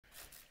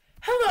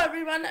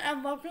everyone,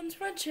 and welcome to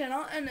my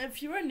channel. And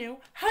if you are new,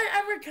 hi,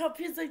 I'm Raquel.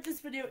 Please like this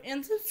video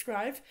and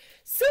subscribe.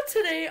 So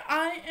today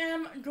I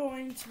am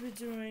going to be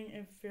doing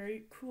a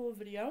very cool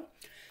video.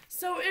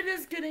 So it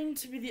is getting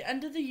to be the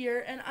end of the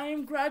year, and I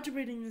am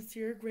graduating this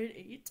year, grade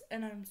 8,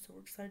 and I'm so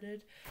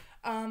excited.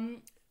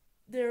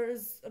 There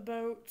is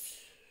about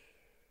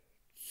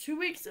 2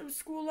 weeks of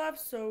school left,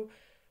 so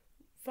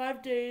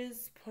 5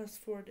 days plus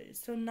 4 days.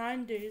 So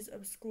 9 days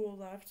of school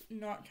left,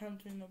 not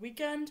counting the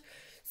weekend.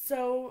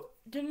 So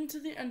getting to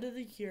the end of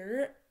the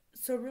year,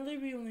 so really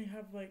we only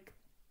have like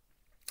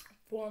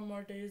 4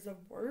 more days of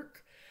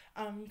work.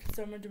 Because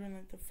then we're doing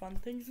like the fun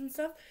things and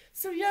stuff.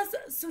 So yes,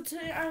 so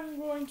today I'm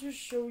going to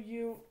show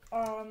you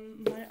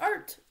my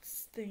art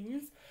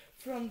things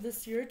from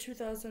this year,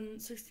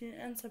 2016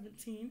 and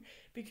 17,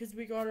 because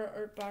we got our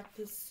art back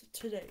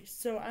today.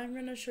 So I'm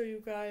gonna show you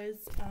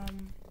guys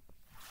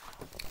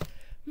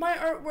my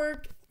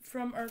artwork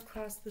from art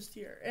class this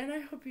year, and I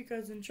hope you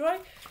guys enjoy.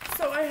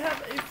 So I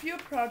have a few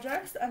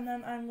projects, and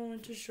then I'm going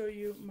to show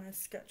you my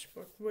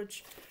sketchbook,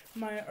 which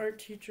my art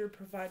teacher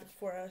provided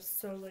for us,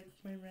 so like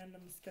my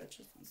random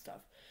sketches and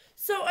stuff.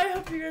 So I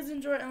hope you guys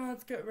enjoy, and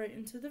let's get right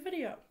into the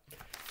video.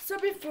 So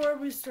before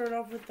we start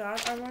off with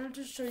that, I wanted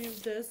to show you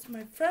this.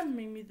 My friend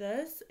made me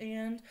this,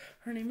 and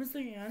her name is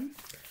Leanne,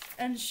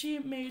 and she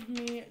made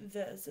me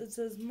this. It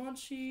says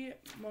mochi,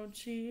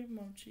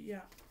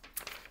 yeah,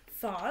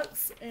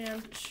 thoughts,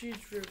 and she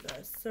drew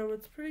this, so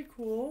it's pretty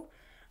cool.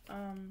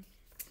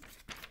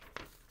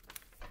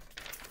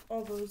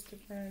 All those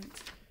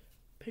different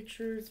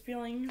pictures,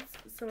 feelings,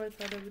 so I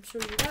thought I would show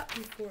you that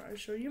before I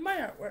show you my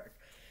artwork.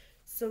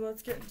 So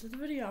let's get into the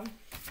video.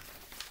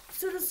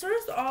 So to start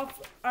us off,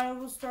 I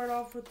will start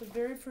off with the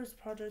very first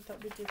project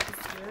that we did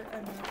this year,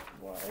 and that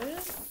was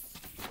this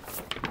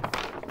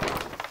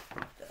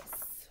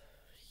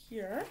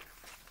here.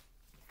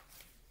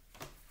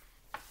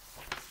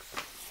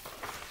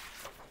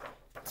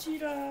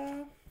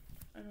 Cheetah.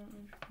 I don't know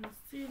if you can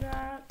see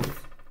that.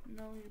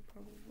 No, you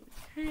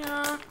probably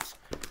can't.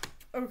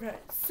 Okay,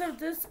 so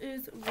this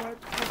is what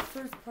the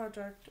first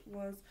project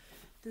was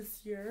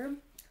this year,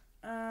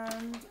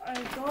 and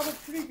I got a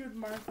pretty good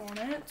mark on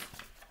it,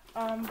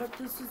 but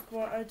this is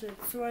what I did.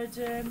 So I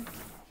did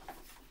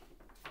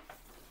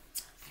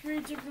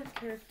 3 different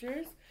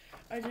characters.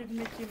 I did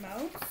Mickey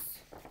Mouse,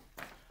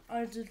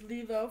 I did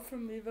Lilo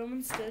from Lilo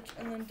and Stitch,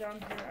 and then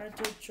down here I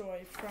did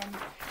Joy from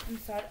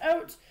Inside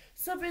Out.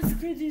 So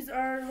basically these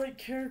are like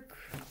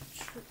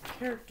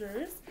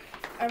characters,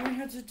 and we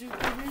had to do,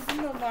 the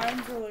reason the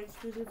lines are like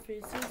through their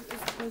faces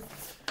is because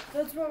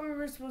that's what we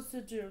were supposed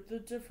to do, the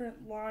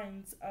different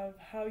lines of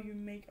how you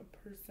make a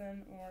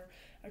person or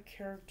a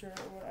character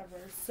or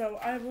whatever. So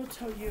I will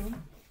tell you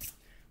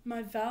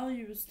my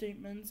value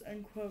statements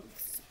and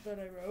quotes that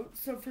I wrote.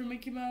 So for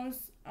Mickey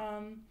Mouse,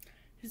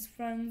 his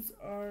friends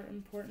are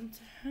important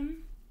to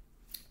him.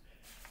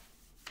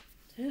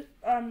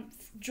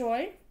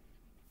 Joy,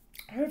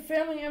 her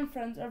family and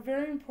friends are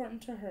very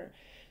important to her.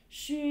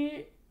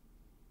 She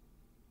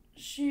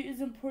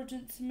is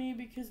important to me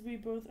because we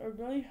both are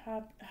really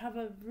have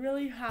a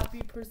really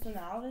happy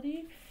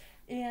personality,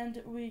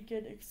 and we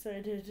get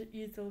excited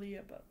easily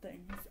about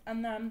things.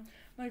 And then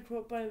my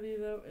quote by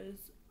Lilo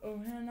is,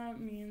 Ohana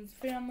means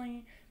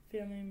family.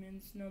 Family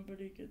means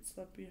nobody gets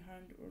left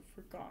behind or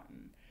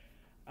forgotten.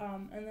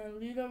 And then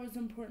Lilo is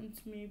important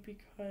to me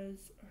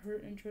because her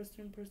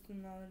interesting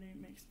personality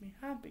makes me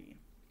happy.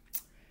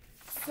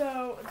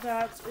 So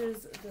that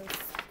is the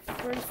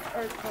first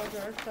art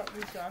project that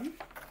we've done.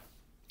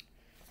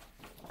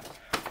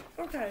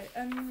 Okay,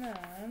 and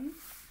then,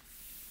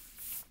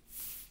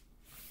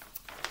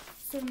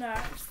 so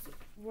next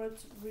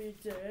what we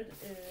did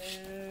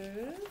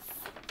is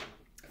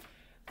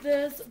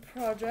this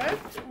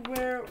project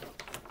where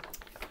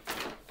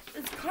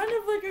it's kind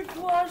of like a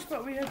collage,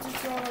 but we had to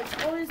draw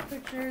like all these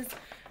pictures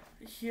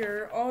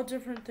here, all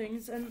different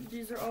things, and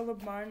these are all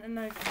of mine, and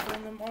I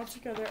combined them all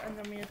together, and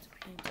then we had to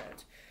paint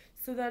it.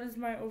 So that is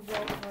my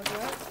overall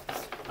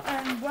project.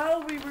 And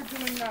while we were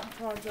doing that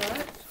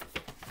project,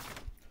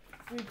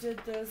 we did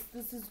this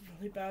is a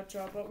really bad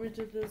job, but we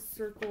did this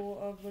circle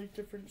of like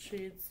different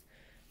shades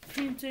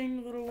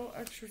painting, little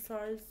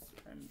exercise,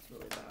 and it's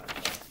really bad,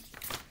 but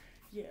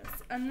yes.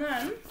 And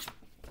then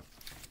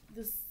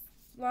this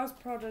last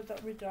project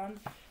that we done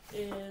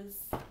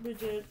is we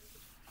did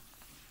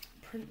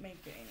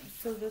printmaking.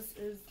 So this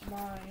is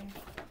my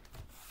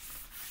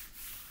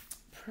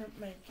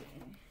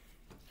printmaking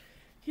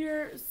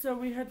here. So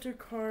we had to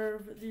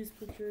carve these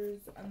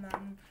pictures and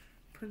then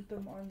print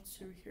them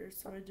onto here.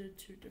 So I did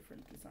 2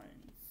 different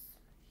designs.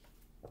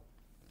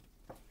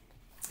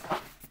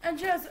 And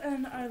yes,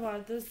 and I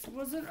lied, this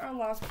wasn't our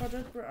last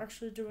project. We're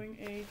actually doing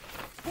a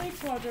clay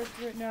project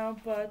right now,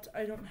 but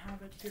I don't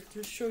have it here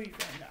to show you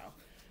right now.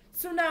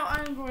 So now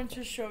I'm going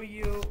to show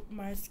you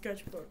my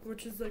sketchbook,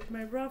 which is like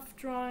my rough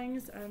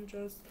drawings and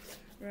just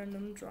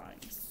random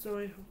drawings.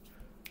 So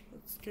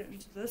let's get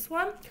into this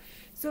one.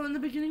 So in the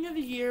beginning of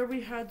the year,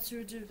 we had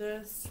to do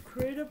this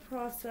creative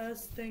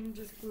process thing,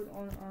 just put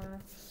on our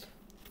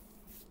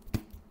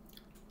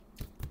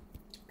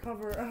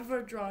cover of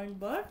our drawing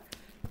book.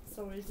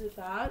 So we did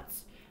that.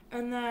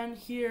 And then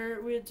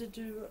here we had to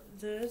do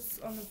this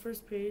on the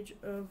first page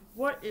of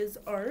what is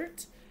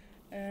art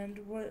and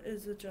what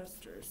is a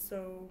gesture.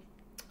 So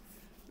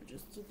we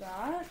just did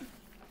that.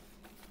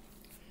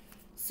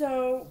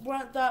 So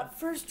what that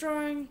first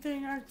drawing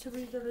thing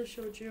activity that I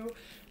showed you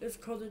is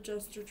called a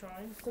gesture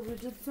drawing. So we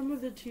did some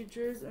of the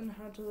teachers and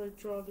how to like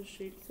draw the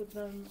shapes of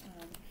them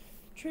and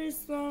trace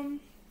them.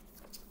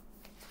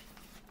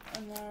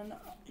 And then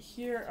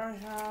here I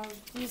have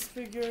these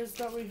figures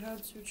that we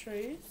had to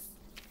trace.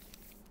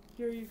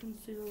 Here you can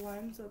see the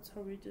lines, that's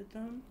how we did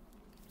them.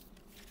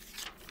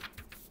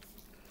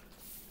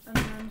 And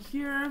then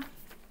here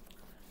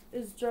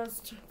is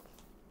just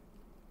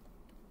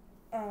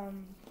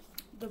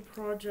the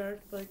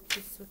project, like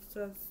the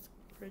success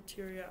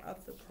criteria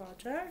of the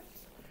project.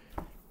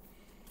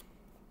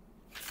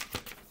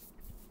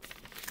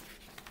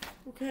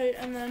 Okay,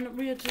 and then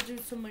we had to do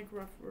some like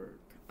rough work.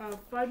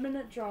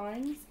 5-minute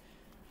drawings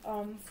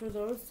for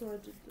those, so I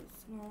did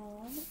this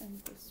one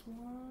and this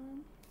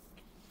one.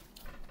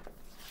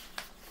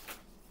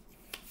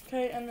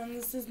 Okay, and then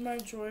this is my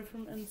Joy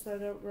from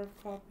Inside Out rough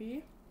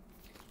copy.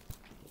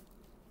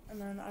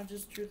 And then I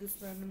just drew this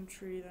random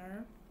tree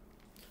there.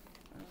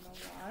 I don't know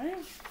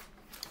why.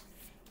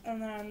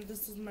 And then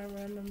this is my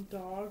random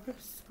dog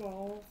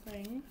skull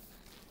thing.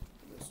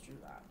 I just drew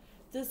that.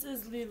 This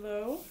is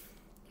Lilo,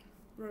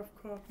 rough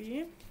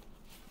copy.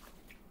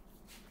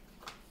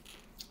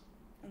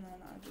 And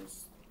then I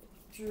just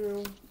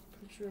drew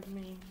a picture of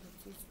me,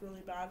 which is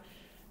really bad.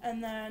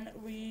 And then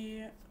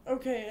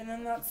and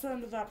then that's the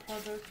end of that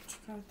project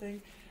kind of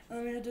thing. And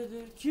then we had to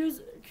do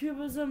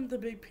Cubism, the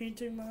big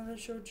painting that I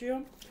showed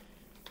you.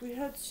 We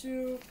had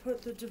to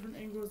put the different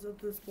angles of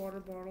this water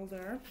bottle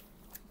there.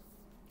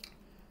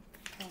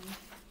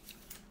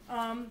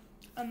 And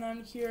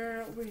then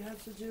here we had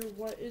to do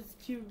what is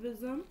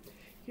Cubism.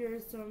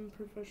 Here's some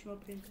professional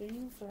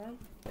paintings there.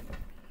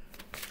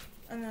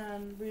 And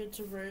then we had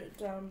to write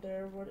down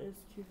there what is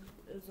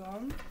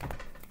Cubism.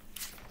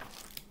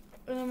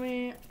 And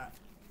then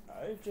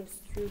I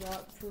just drew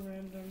that for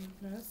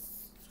randomness.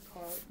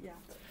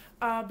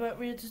 But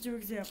we had to do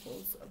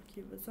examples of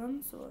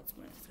Cubism, so that's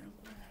my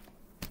example.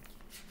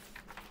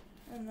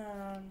 And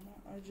then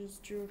I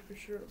just drew a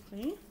picture of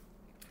me.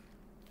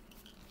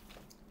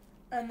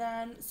 And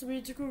then, so we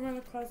had to go around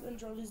the class and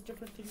draw these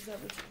different things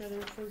that were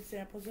together for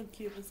examples of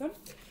Cubism.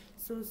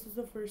 So this is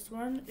the first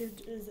one.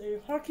 It is a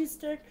hockey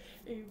stick,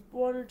 a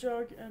water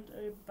jug, and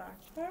a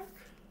backpack.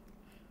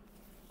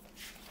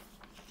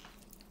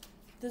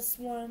 This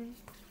one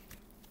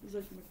is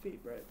like my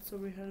favorite. So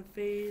we had a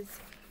vase,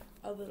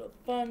 a little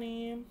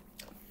bunny,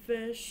 a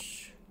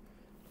fish,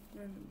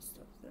 random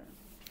stuff there.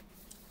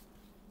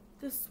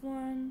 This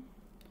one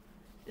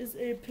is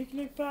a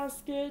picnic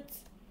basket,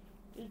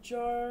 a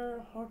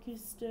jar, hockey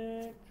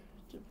stick,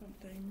 different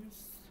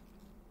things.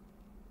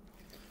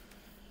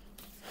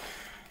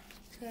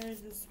 Okay,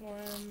 this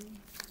one.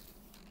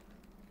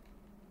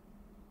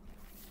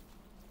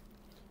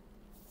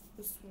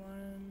 This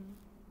one.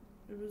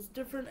 It was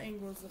different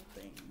angles of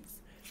things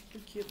for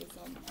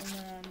Cubism. And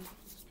then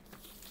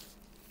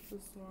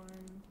this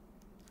one.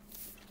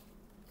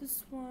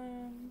 This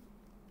one.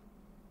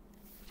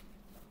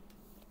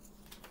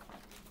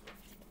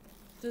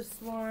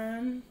 This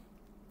one.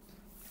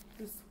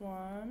 This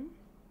one.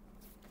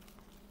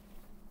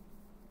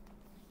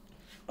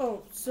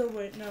 Oh, so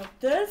wait, no.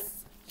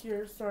 This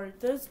here, sorry.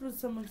 This was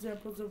some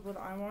examples of what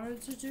I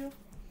wanted to do.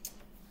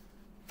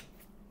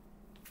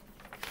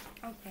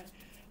 Okay.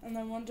 And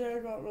then one day I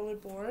got really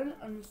bored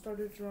and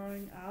started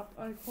drawing app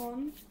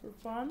icons for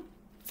fun.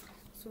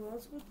 So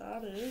that's what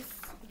that is.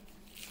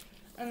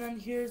 And then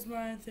here's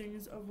my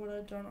things of what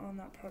I've done on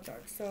that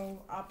project. So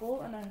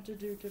apple, and I had to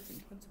do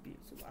different kinds of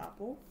views of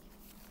apple.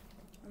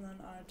 And then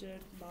I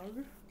did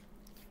mug.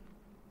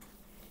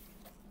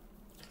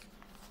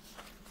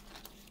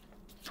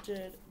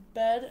 Did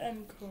bed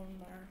and cone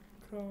there.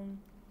 Cone,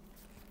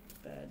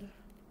 bed.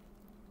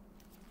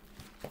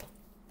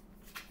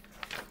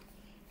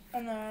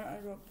 And then I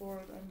got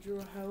bored and drew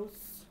a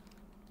house.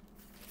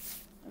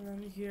 And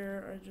then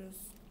here I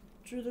just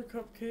drew the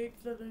cupcake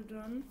that I've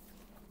done.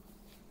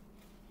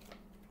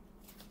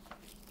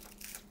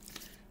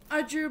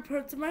 I drew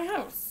parts of my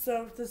house.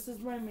 So this is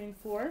my main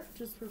floor,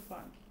 just for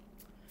fun.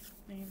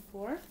 Main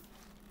floor.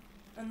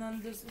 And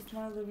then this is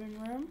my living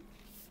room.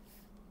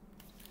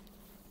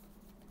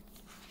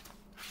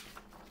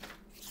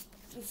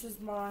 This is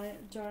my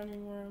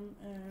dining room,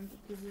 and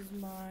this is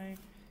my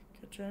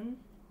kitchen.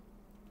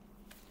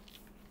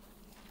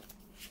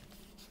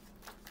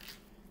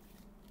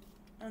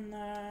 And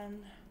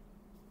then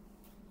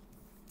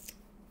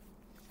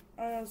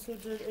I also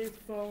did a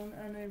phone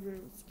and a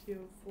Rubik's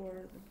Cube for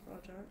the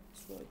project,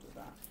 so I did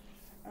that.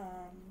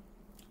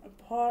 A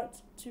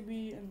pot to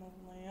be in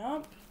the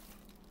lamp.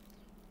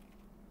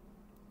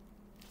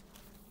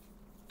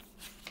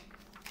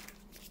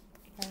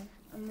 Okay,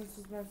 and this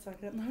is my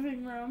second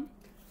living room.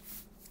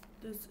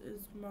 This is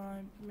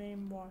my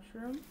main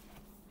washroom.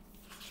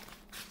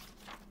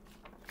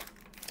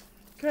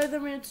 Okay,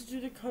 then we had to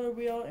do the color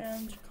wheel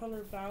and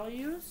color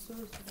values. So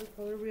this is the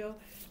color wheel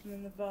and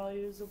then the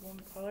values of one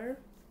color.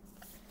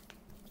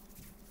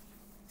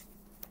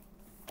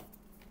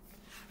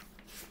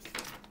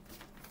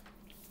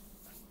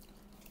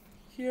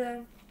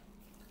 Here,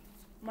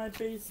 my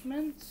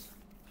basement,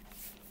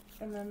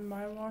 and then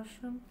my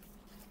washroom,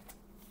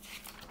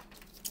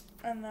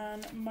 and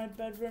then my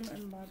bedroom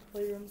and my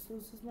playroom. So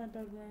this is my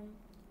bedroom,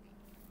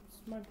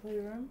 this is my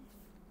playroom.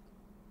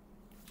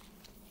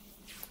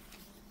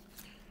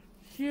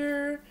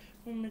 Here,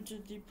 when we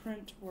did the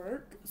print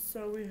work,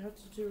 so we had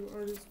to do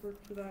artist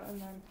work for that, and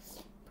then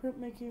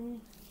printmaking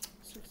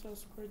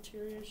success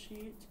criteria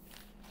sheet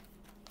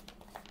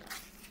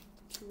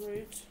to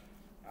write,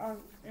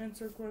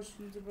 answer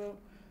questions about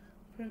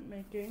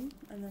printmaking,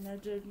 and then I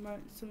did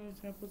some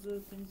examples of the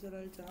things that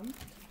I've done.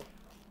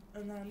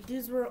 And then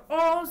these were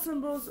all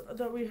symbols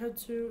that we had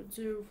to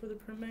do for the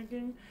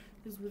printmaking.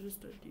 These were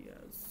just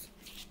ideas.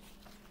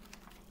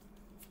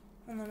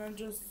 And then I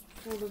just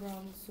fold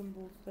around the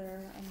symbols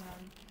there, and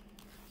then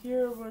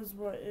here was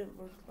what it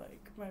looked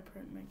like, my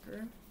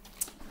printmaker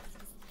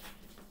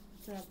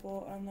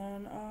example. And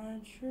then I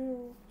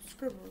drew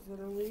scribbles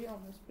literally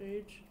on this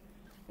page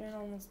and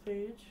on this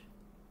page.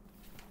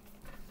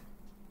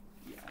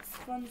 Yes,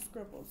 fun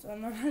scribbles.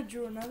 And then I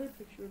drew another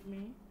picture of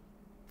me.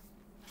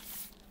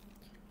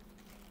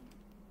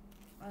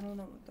 I don't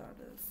know what that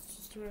is,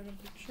 just a random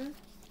picture.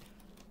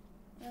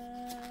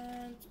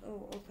 And,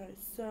 oh, okay,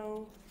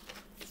 so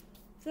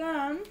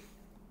then,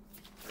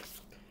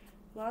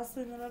 last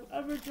thing that I've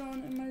ever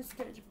drawn in my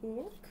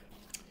sketchbook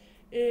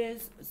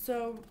is,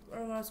 so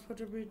our last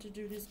project we had to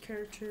do these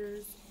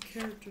caricatures,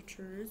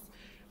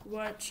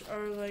 which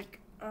are like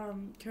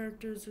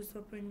characters or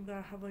something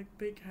that have like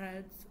big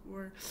heads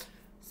or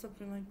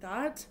something like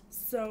that.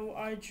 So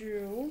I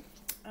drew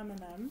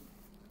Eminem,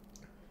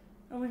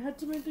 and we had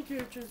to make the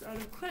characters out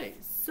of clay.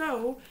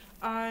 So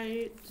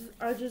I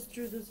just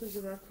drew this as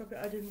a rough copy.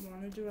 I didn't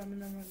want to do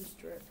Eminem, I just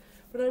drew it.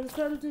 But I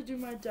decided to do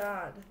my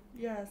dad.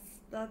 Yes,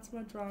 that's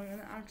my drawing, and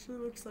it actually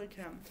looks like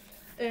him.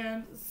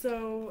 And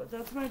so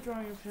that's my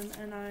drawing of him,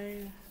 and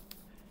I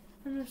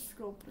finished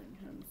sculpting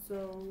him.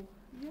 So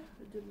yeah,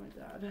 I did my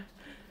dad.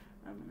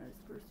 I'm a nice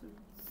person.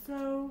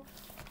 So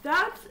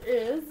that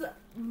is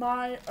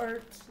my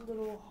art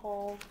little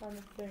haul kind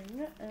of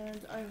thing,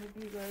 and I hope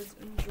you guys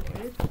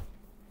enjoyed.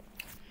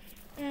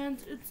 And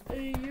it's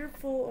a year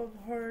full of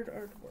hard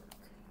artwork.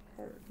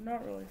 Hard,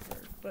 not really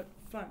hard, but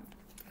fun.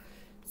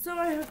 So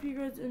I hope you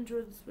guys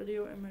enjoyed this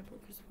video, and my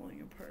book is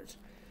falling apart.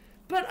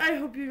 But I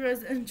hope you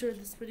guys enjoyed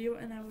this video,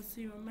 and I will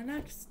see you on my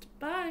next.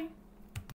 Bye!